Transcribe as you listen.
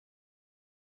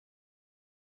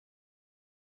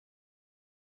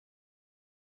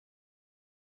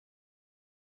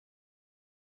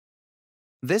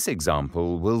This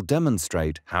example will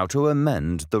demonstrate how to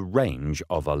amend the range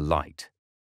of a light.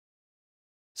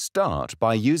 Start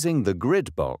by using the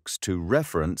grid box to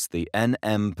reference the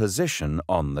NM position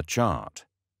on the chart.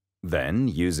 Then,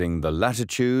 using the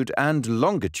latitude and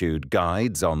longitude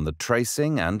guides on the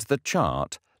tracing and the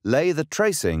chart, lay the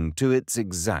tracing to its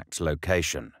exact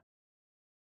location.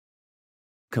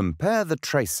 Compare the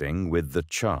tracing with the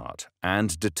chart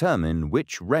and determine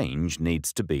which range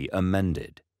needs to be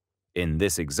amended. In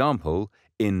this example,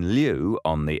 in lieu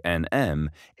on the NM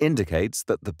indicates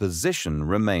that the position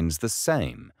remains the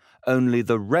same, only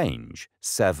the range,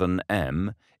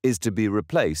 7m, is to be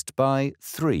replaced by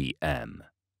 3m.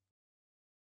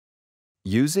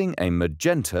 Using a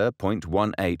magenta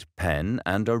 .18 pen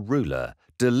and a ruler,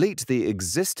 delete the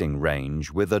existing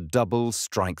range with a double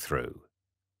strike-through.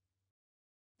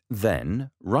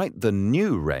 Then, write the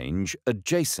new range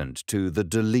adjacent to the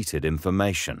deleted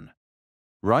information.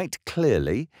 Write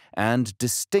clearly and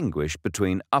distinguish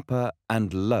between upper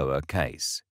and lower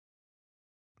case.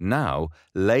 Now,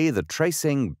 lay the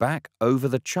tracing back over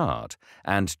the chart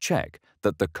and check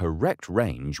that the correct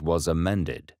range was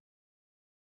amended.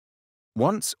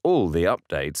 Once all the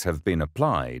updates have been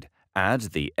applied, add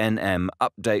the NM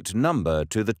update number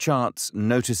to the chart's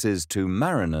Notices to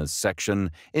Mariners section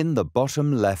in the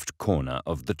bottom left corner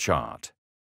of the chart.